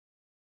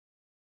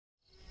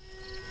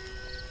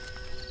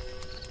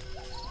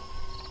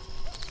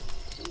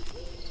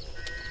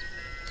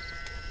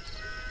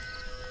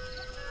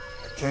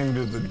came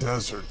to the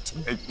desert to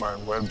make my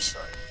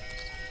website.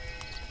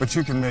 But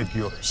you can make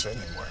yours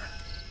anywhere.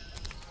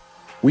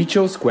 We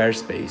chose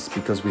Squarespace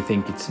because we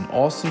think it's an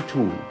awesome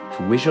tool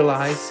to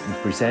visualize and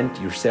present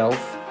yourself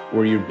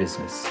or your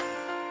business.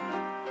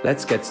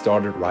 Let's get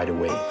started right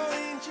away.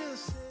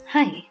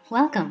 Hi,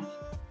 welcome.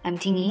 I'm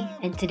Tingy,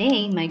 and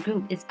today my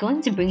group is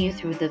going to bring you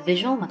through the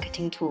visual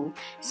marketing tool,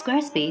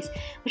 Squarespace,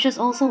 which is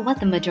also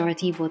what the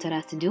majority voted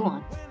us to do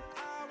on.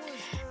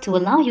 To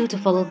allow you to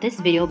follow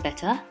this video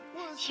better,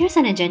 here's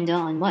an agenda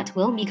on what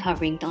we'll be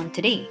covering on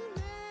today.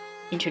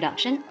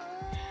 Introduction,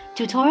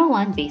 Tutorial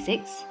 1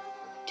 Basics,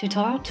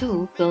 Tutorial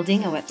 2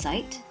 Building a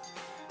Website,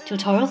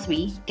 Tutorial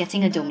 3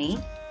 Getting a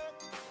Domain,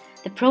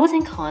 the pros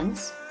and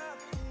cons,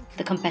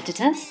 the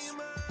competitors,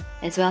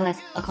 as well as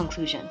a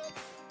conclusion.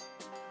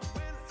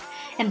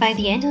 And by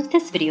the end of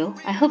this video,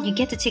 I hope you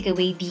get to take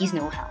away these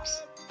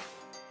know-hows.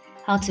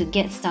 How to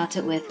get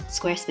started with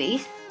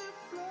Squarespace,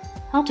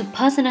 how to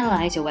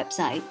personalize your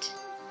website,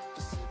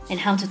 and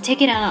how to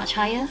take it a notch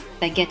higher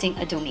by getting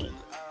a domain.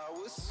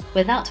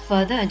 Without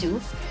further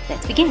ado,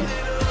 let's begin. The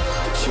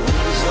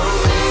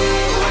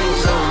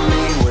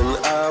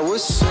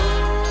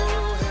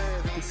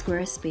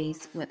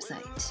Squarespace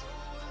website.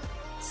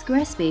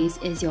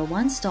 Squarespace is your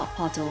one-stop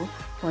portal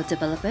for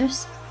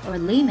developers or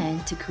laymen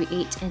to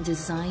create and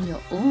design your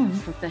own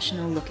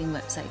professional-looking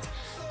websites,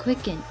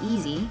 quick and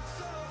easy.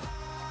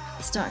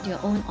 Start your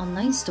own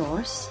online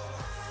stores,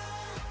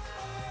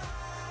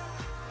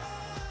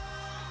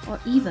 or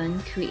even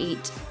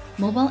create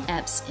mobile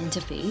apps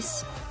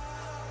interface,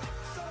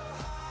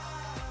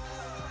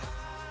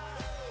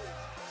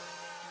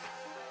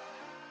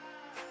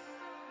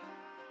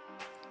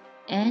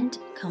 and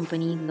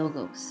company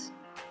logos.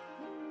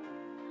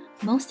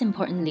 Most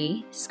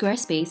importantly,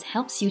 Squarespace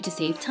helps you to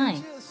save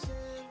time.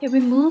 It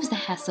removes the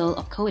hassle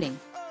of coding.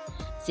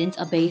 Since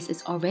a base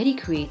is already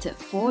created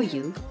for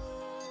you,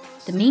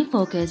 the main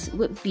focus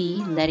would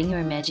be letting your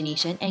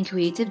imagination and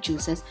creative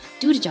juices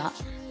do the job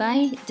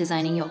by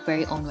designing your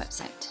very own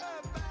website.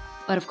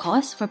 But of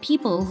course, for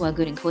people who are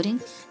good in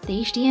coding,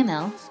 the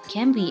HTML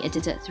can be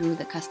edited through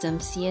the custom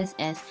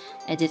CSS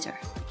editor.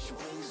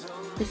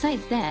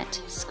 Besides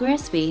that,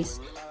 Squarespace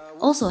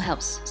also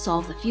helps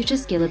solve the future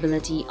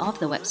scalability of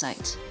the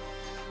website.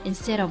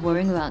 Instead of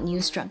worrying about new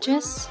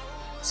structures,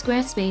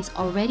 Squarespace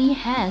already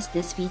has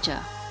this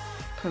feature,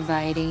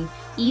 providing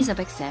ease of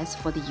access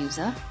for the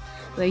user,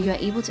 where you are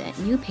able to add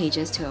new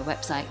pages to your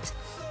website,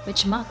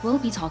 which Mark will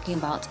be talking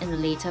about in the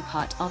later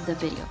part of the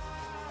video.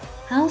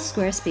 How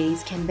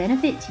Squarespace can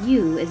benefit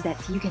you is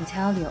that you can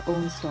tell your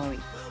own story,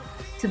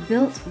 to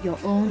build your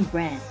own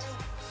brand.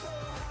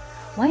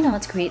 Why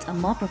not create a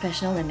more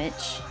professional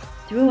image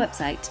through a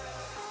website?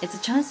 It's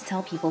a chance to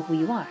tell people who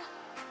you are.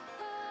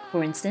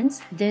 For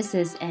instance, this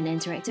is an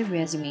interactive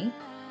resume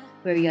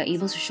where you are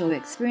able to show your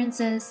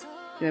experiences,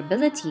 your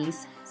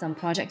abilities, some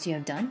projects you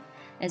have done,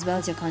 as well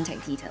as your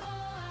contact detail.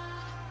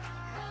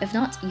 If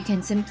not, you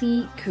can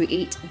simply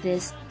create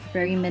this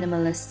very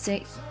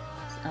minimalistic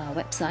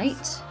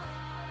website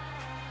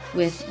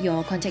with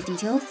your contact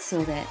details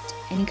so that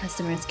any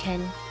customers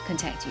can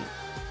contact you.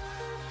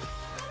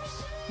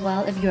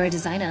 While if you're a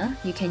designer,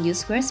 you can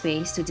use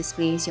Squarespace to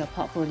display your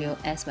portfolio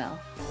as well.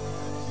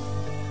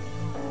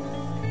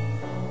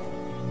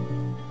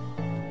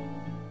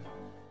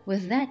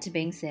 With that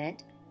being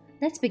said,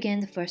 let's begin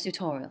the first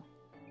tutorial,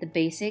 the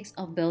basics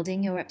of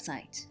building your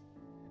website.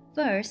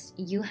 First,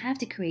 you have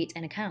to create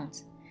an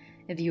account.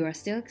 If you are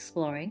still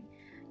exploring,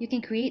 you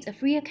can create a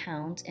free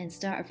account and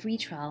start a free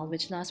trial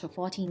which lasts for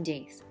 14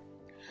 days.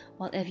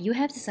 While if you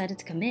have decided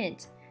to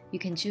commit, you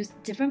can choose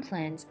different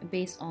plans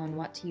based on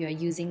what you are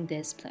using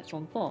this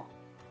platform for.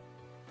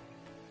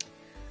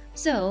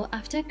 So,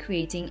 after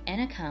creating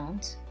an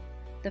account,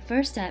 the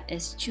first step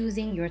is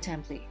choosing your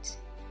template.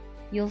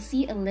 You'll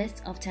see a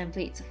list of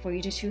templates for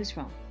you to choose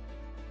from.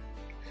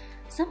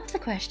 Some of the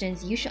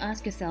questions you should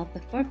ask yourself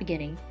before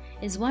beginning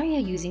is what you're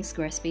using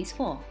Squarespace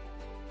for.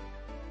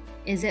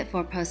 Is it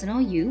for personal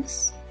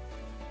use,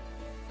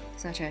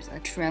 such as a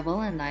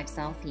travel and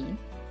lifestyle theme?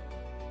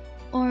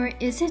 Or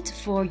is it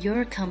for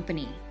your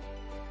company?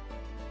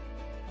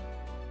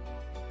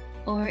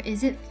 Or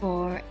is it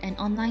for an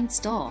online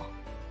store?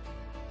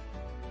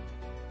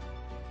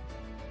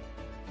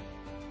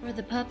 For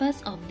the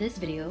purpose of this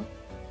video,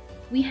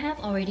 we have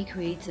already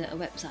created a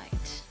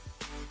website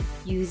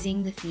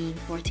using the theme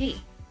Forte.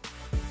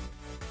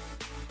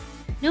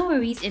 No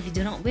worries if you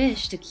do not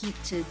wish to keep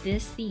to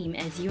this theme,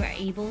 as you are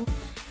able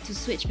to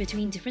switch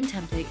between different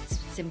templates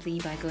simply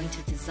by going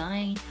to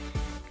Design,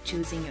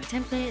 choosing your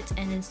template,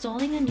 and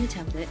installing a new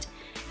template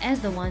as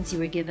the ones you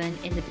were given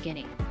in the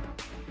beginning.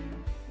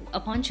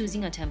 Upon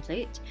choosing a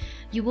template,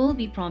 you will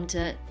be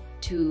prompted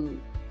to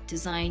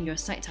design your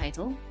site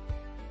title,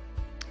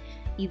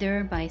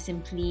 either by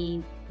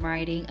simply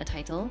writing a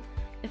title.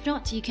 If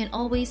not, you can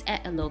always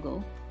add a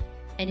logo.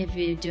 And if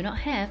you do not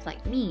have,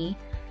 like me,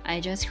 I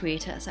just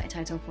created a site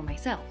title for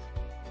myself.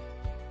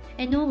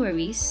 And no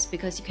worries,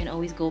 because you can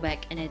always go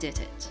back and edit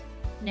it.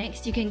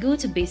 Next, you can go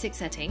to basic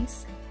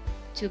settings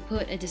to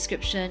put a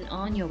description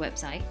on your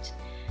website,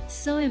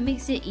 so it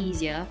makes it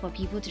easier for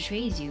people to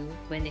trace you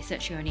when they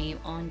search your name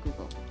on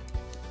Google.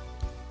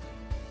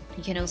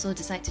 You can also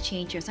decide to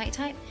change your site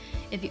type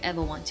if you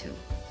ever want to.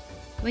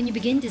 When you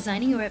begin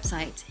designing your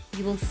website,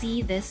 you will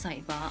see this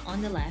sidebar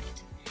on the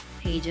left: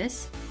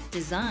 Pages,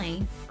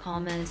 Design,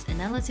 Commerce,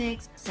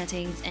 Analytics,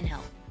 Settings, and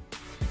Help.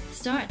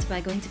 Start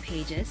by going to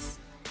Pages,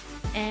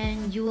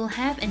 and you will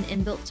have an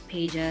inbuilt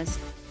Pages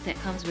that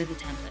comes with a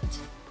template.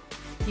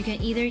 You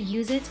can either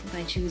use it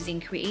by choosing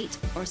Create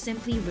or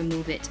simply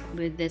remove it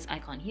with this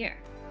icon here.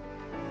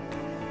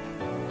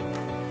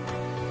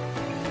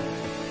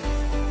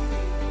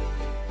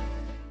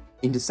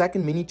 In the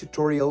second mini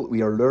tutorial,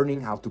 we are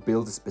learning how to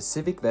build a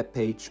specific web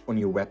page on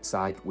your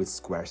website with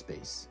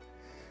Squarespace.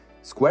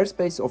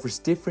 Squarespace offers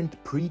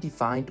different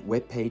predefined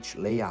web page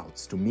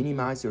layouts to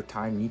minimize your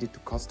time needed to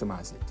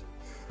customize it.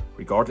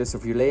 Regardless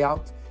of your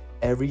layout,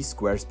 every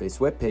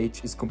Squarespace web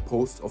page is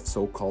composed of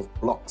so-called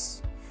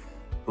blocks.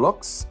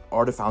 Blocks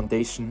are the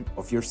foundation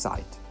of your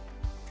site.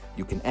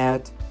 You can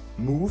add,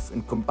 move,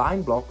 and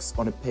combine blocks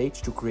on a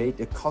page to create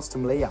a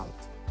custom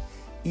layout.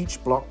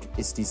 Each block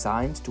is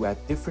designed to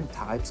add different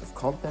types of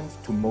content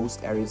to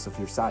most areas of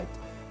your site,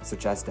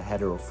 such as the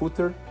header or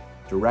footer,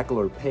 the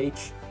regular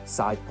page,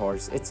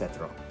 sidebars,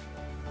 etc.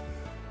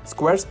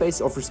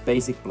 Squarespace offers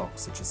basic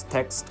blocks such as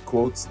text,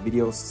 quotes,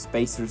 videos,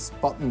 spacers,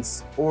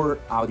 buttons, or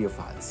audio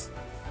files.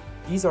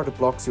 These are the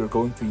blocks you're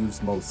going to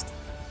use most.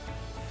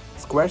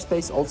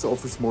 Squarespace also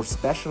offers more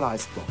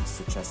specialized blocks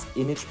such as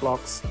image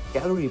blocks,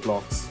 gallery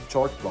blocks,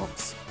 chart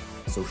blocks,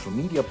 social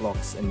media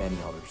blocks, and many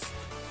others.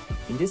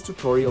 In this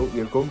tutorial,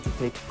 we are going to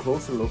take a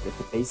closer look at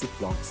the basic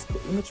blocks,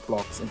 the image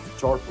blocks, and the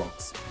chart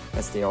blocks,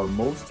 as they are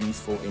most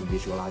useful in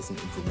visualizing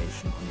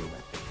information on your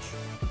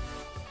webpage.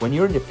 When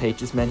you're in the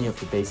Pages menu of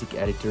the basic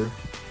editor,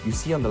 you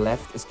see on the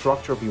left a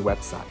structure of your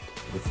website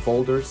with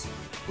folders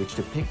which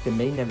depict the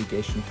main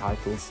navigation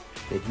titles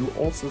that you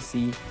also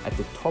see at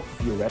the top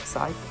of your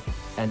website,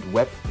 and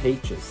web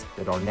pages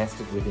that are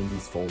nested within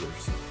these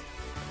folders.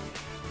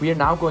 We are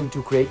now going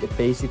to create a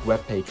basic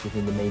web page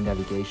within the main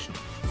navigation.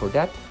 For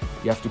that,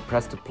 you have to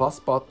press the plus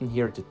button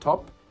here at the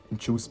top and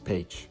choose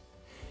Page.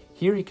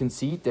 Here you can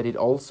see that it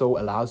also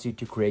allows you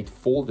to create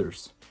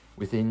folders.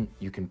 Within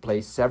you can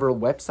place several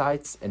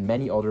websites and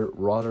many other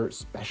rather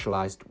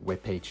specialized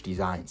web page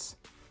designs.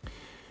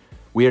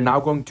 We are now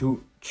going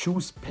to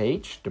choose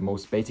Page, the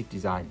most basic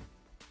design.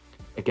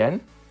 Again,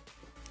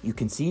 you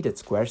can see that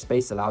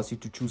Squarespace allows you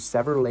to choose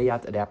several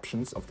layout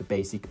adaptations of the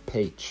basic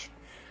page.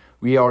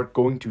 We are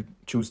going to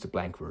choose the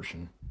blank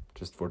version,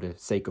 just for the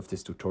sake of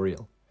this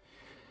tutorial.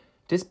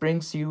 This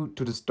brings you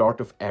to the start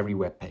of every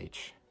web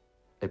page,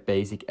 a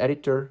basic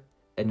editor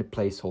and a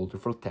placeholder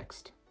for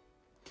text.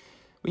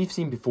 We've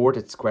seen before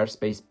that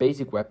Squarespace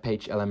basic web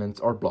page elements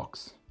are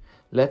blocks.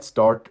 Let's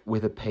start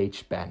with a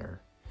page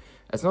banner.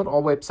 As not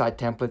all website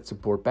templates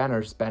support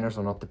banners, banners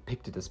are not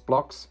depicted as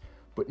blocks,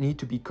 but need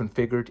to be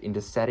configured in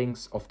the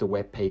settings of the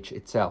web page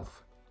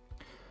itself.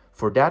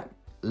 For that,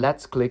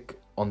 let's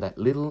click on that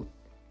little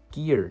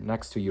gear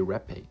next to your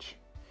web page.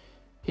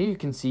 Here you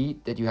can see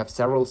that you have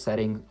several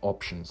setting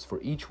options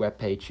for each web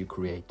page you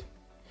create.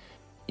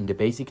 In the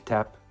Basic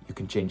tab, you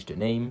can change the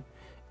name,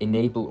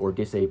 enable or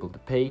disable the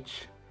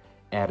page,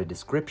 add a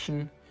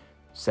description,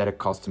 set a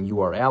custom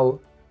URL,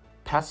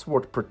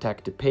 password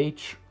protect the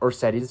page, or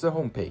set it as a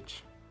home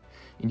page.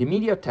 In the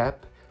Media tab,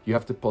 you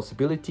have the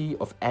possibility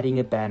of adding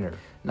a banner.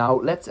 Now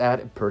let's add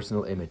a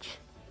personal image.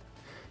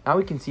 Now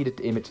we can see that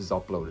the image is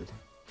uploaded.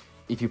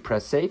 If you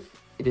press save,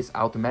 it is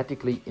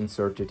automatically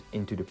inserted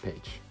into the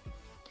page.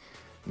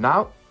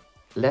 Now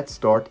let's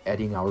start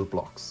adding our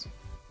blocks.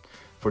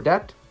 For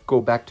that, go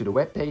back to the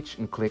web page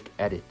and click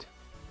Edit.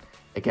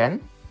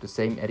 Again, the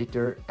same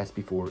editor as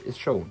before is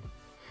shown.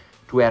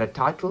 To add a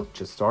title,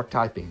 just start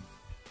typing.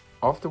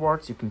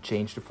 Afterwards, you can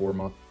change the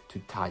format to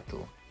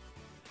title.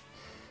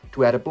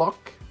 To add a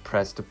block,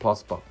 press the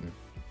plus button.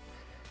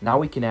 Now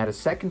we can add a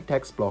second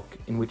text block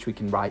in which we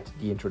can write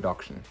the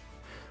introduction.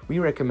 We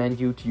recommend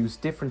you to use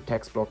different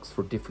text blocks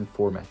for different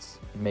formats.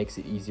 It makes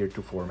it easier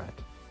to format.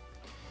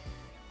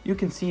 You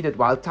can see that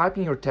while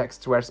typing your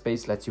text,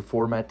 Squarespace lets you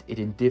format it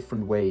in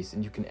different ways,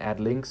 and you can add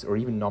links or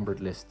even numbered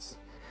lists.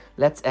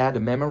 Let's add a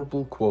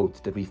memorable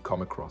quote that we've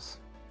come across.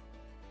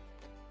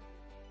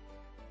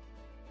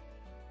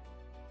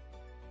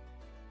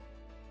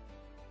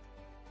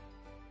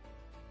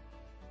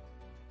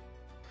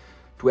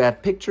 To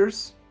add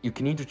pictures, you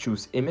can either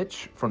choose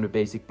image from the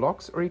basic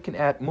blocks, or you can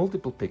add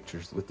multiple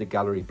pictures with the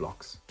gallery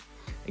blocks.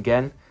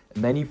 Again, a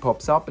menu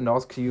pops up and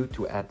asks you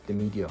to add the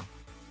media.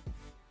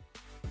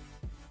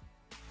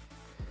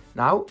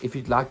 Now, if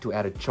you'd like to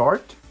add a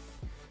chart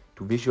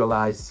to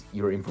visualize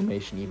your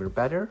information even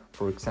better,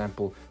 for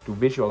example, to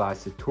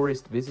visualize the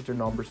tourist visitor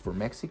numbers for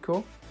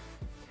Mexico,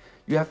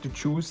 you have to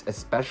choose a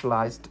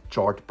specialized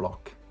chart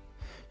block.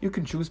 You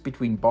can choose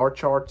between bar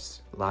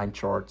charts, line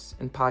charts,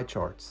 and pie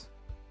charts.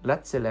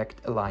 Let's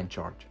select a line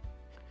chart.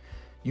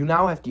 You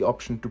now have the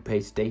option to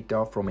paste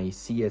data from a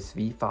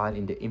CSV file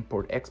in the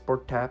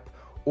Import-Export tab,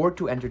 or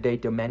to enter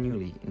data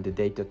manually in the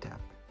Data tab.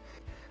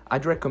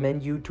 I'd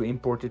recommend you to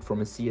import it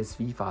from a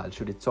CSV file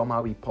should it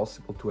somehow be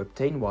possible to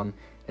obtain one,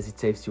 as it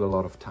saves you a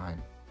lot of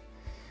time.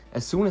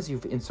 As soon as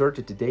you've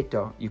inserted the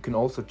data, you can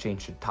also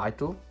change the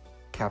title,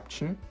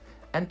 caption,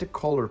 and the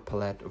color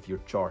palette of your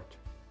chart.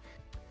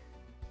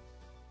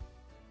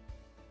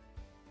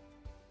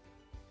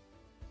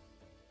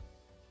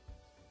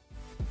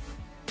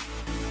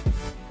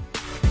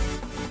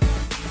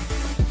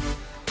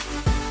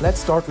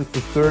 Let's start with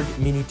the third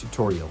mini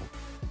tutorial,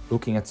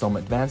 looking at some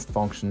advanced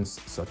functions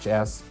such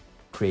as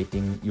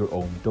creating your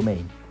own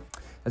domain.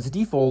 As a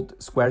default,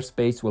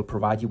 Squarespace will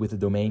provide you with a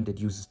domain that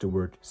uses the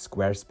word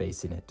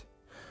Squarespace in it.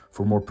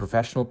 For more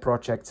professional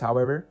projects,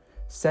 however,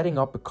 setting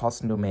up a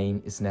custom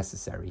domain is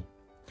necessary.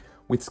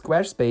 With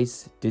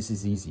Squarespace, this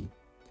is easy.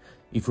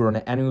 If you're on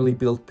an annually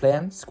billed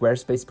plan,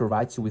 Squarespace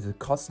provides you with a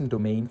custom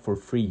domain for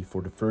free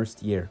for the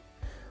first year.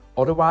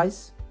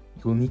 Otherwise,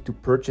 you'll need to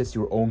purchase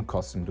your own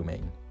custom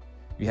domain.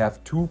 You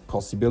have two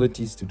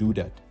possibilities to do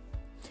that.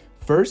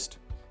 First,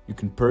 you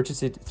can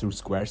purchase it through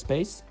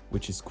Squarespace,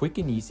 which is quick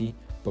and easy,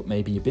 but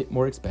may be a bit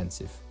more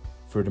expensive.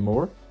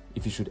 Furthermore,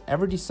 if you should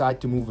ever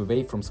decide to move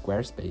away from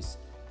Squarespace,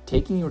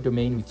 taking your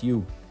domain with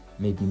you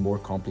may be more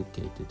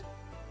complicated.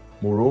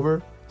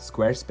 Moreover,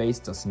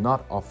 Squarespace does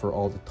not offer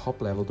all the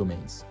top-level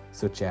domains,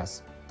 such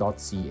as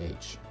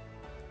 .ch.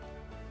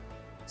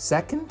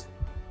 Second,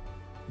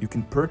 you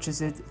can purchase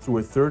it through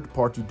a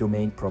third-party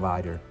domain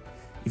provider.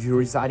 If you're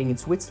residing in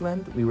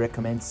Switzerland, we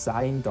recommend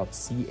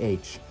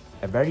Cyan.ch,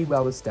 a very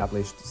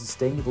well-established,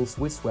 sustainable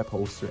Swiss web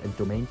hoster and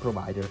domain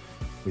provider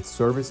with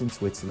servers in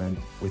Switzerland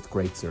with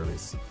great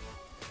service.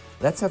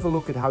 Let's have a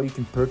look at how you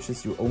can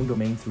purchase your own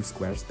domain through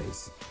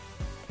Squarespace.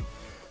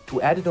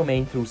 To add a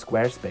domain through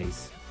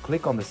Squarespace,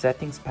 click on the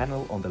Settings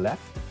panel on the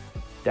left,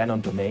 then on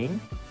Domain,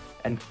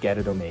 and Get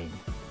a Domain.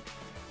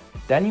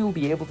 Then you'll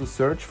be able to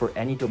search for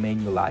any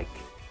domain you like.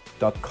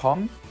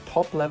 .com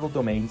top-level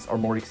domains are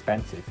more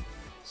expensive,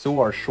 so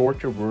are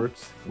shorter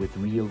words with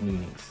real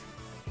meanings.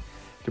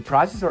 The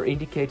prices are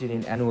indicated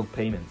in annual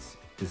payments.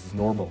 This is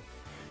normal.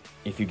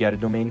 If you get a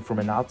domain from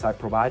an outside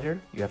provider,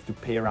 you have to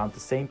pay around the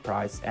same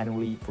price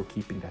annually for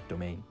keeping that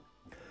domain.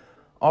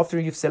 After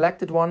you've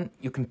selected one,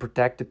 you can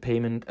protect the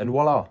payment and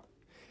voila!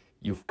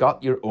 You've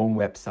got your own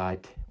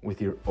website with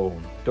your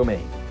own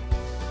domain.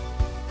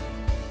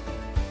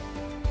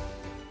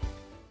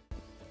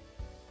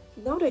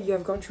 Now that you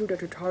have gone through the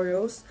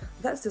tutorials,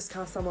 let's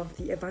discuss some of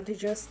the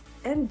advantages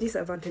and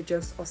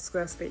disadvantages of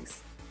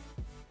Squarespace.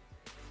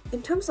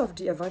 In terms of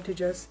the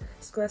advantages,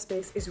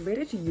 Squarespace is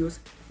ready to use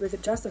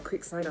with just a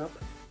quick sign up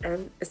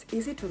and is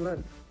easy to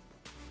learn.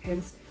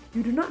 Hence,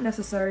 you do not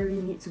necessarily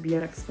need to be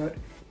an expert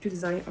to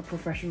design a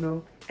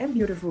professional and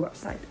beautiful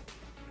website.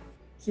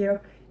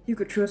 Here, you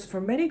could choose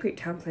from many great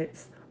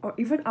templates or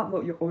even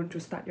upload your own to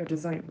start your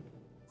design.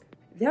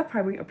 Their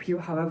primary appeal,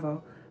 however,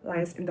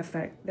 lies in the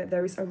fact that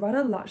there is a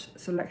rather large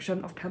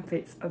selection of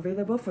templates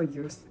available for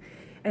use,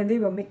 and they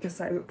will make your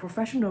site look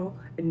professional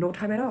in no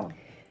time at all.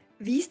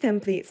 These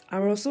templates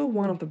are also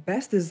one of the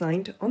best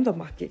designed on the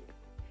market.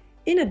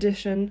 In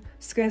addition,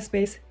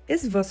 Squarespace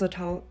is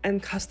versatile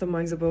and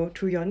customizable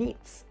to your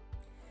needs.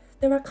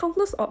 There are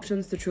countless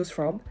options to choose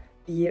from,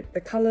 be it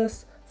the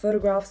colors,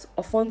 photographs,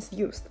 or fonts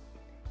used.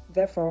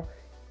 Therefore,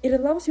 it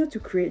allows you to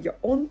create your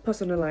own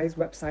personalized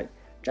website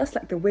just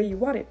like the way you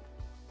want it.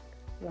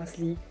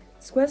 Lastly,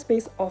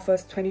 Squarespace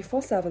offers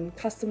 24/7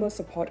 customer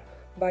support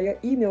via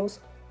emails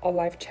or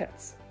live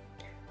chats.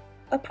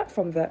 Apart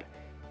from that,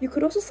 you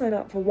could also sign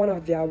up for one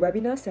of their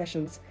webinar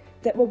sessions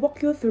that will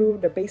walk you through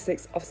the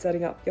basics of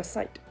setting up your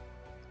site.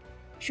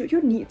 Should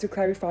you need to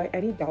clarify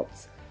any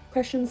doubts,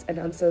 questions and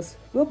answers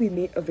will be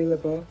made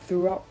available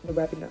throughout the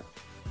webinar.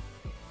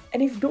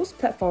 And if those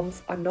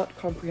platforms are not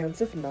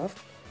comprehensive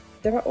enough,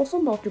 there are also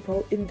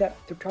multiple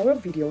in-depth tutorial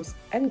videos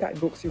and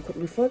guidebooks you could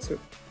refer to.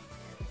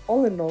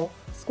 All in all,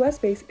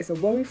 Squarespace is a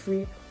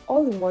worry-free,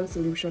 all-in-one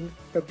solution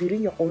for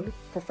building your own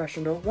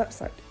professional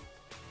website.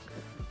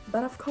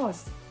 But of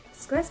course,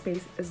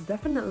 Squarespace is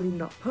definitely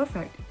not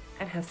perfect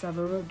and has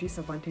several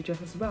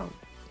disadvantages as well.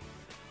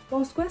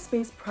 While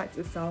Squarespace prides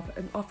itself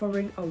in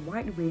offering a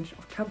wide range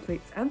of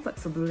templates and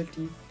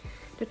flexibility,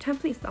 the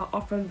templates are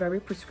often very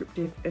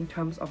prescriptive in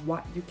terms of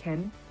what you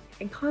can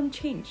and can't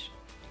change.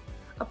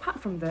 Apart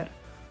from that,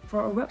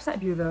 for a website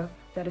builder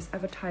that is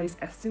advertised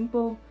as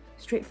simple,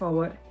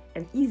 straightforward,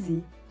 and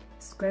easy,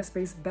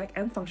 Squarespace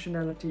back-end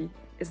functionality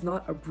is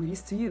not a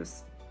breeze to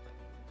use.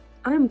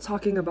 I am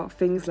talking about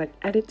things like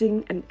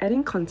editing and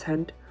adding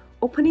content,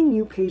 opening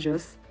new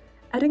pages,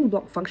 adding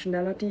block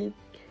functionality,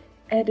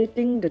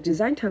 editing the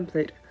design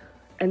template,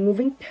 and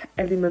moving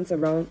elements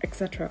around,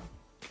 etc.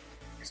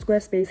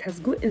 Squarespace has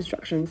good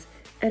instructions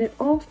and it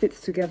all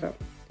fits together.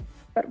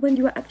 But when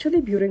you are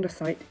actually building the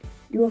site,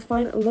 you will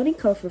find a learning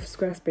curve with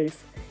Squarespace,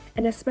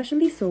 and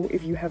especially so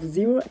if you have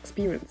zero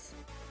experience.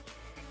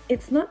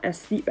 It's not as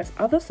steep as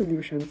other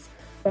solutions,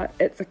 but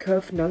it's a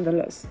curve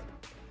nonetheless.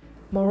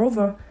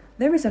 Moreover,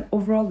 there is an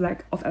overall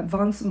lack of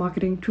advanced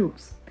marketing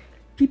tools.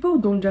 People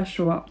don't just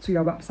show up to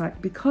your website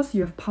because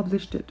you have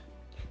published it.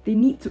 They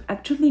need to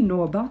actually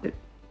know about it.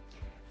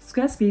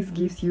 Squarespace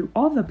gives you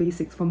all the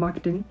basics for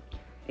marketing,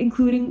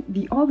 including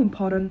the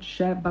all-important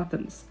share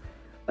buttons,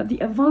 but the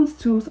advanced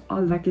tools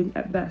are lacking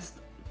at best.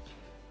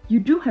 You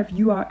do have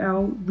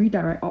URL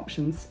redirect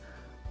options,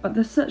 but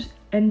the search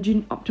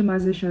engine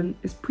optimization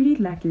is pretty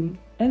lacking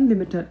and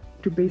limited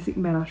to basic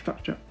meta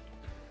structure.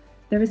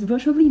 There is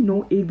virtually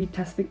no A/B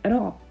testing at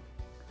all.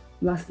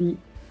 Lastly,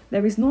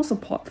 there is no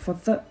support for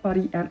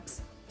third-party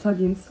apps,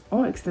 plugins,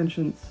 or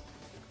extensions.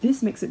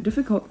 This makes it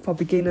difficult for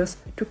beginners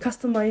to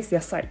customize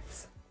their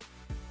sites.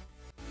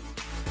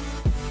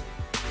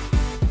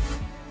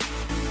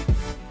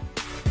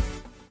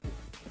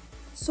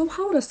 So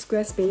how does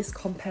Squarespace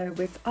compare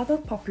with other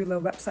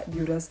popular website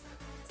builders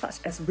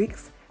such as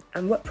Wix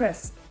and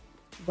WordPress?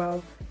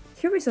 Well,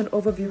 here is an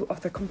overview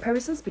of the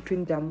comparisons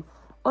between them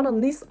on a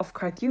list of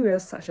criteria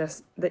such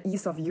as the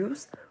ease of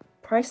use,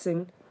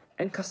 pricing,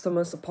 and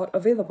customer support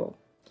available.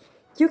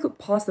 You could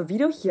pause the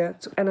video here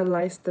to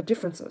analyze the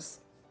differences.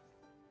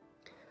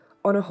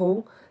 On a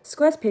whole,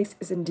 Squarespace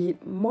is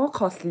indeed more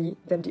costly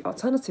than the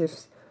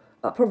alternatives,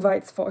 but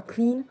provides for a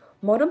clean,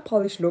 modern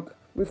polished look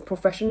with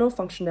professional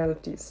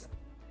functionalities.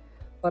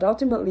 But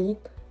ultimately,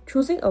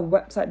 choosing a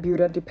website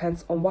builder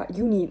depends on what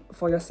you need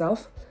for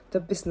yourself, the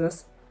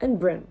business, and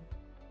brand.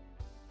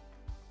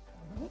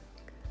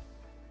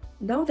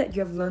 Now that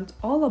you have learned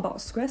all about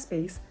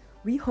Squarespace,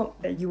 we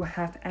hope that you will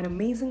have an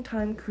amazing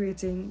time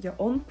creating your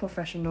own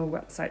professional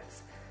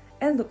websites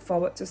and look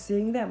forward to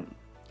seeing them.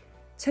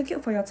 Thank you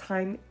for your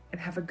time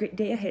and have a great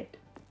day ahead.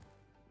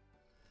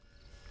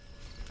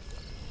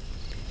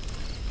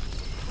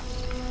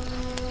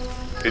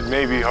 It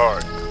may be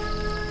hard.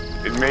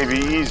 It may be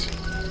easy.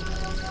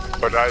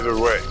 But either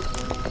way,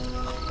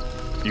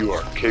 you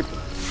are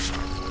capable.